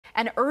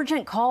an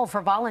urgent call for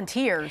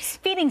volunteers.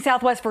 Feeding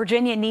Southwest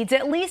Virginia needs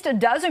at least a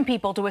dozen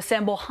people to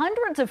assemble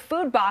hundreds of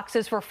food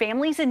boxes for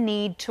families in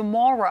need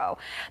tomorrow.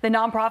 The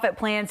nonprofit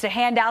plans to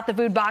hand out the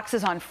food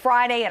boxes on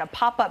Friday at a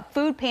pop-up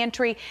food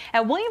pantry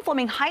at William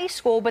Fleming High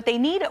School, but they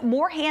need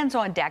more hands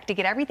on deck to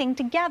get everything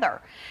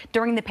together.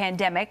 During the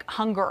pandemic,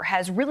 hunger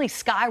has really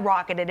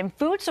skyrocketed and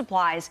food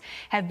supplies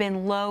have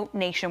been low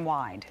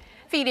nationwide.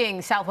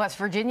 Feeding Southwest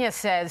Virginia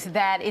says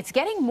that it's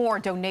getting more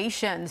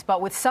donations,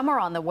 but with summer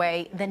on the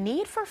way, the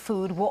need for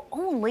food will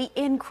only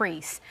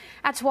increase.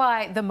 That's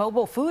why the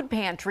mobile food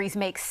pantries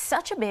make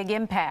such a big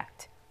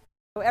impact.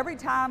 Every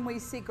time we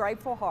see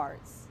grateful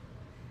hearts,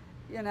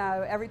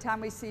 every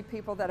time we see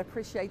people that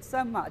appreciate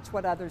so much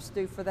what others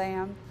do for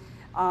them,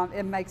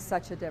 it makes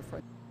such a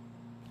difference.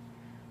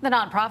 The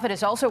nonprofit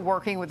is also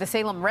working with the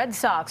Salem Red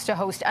Sox to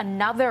host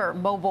another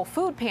mobile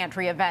food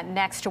pantry event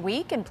next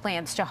week and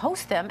plans to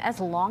host them as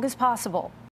long as possible.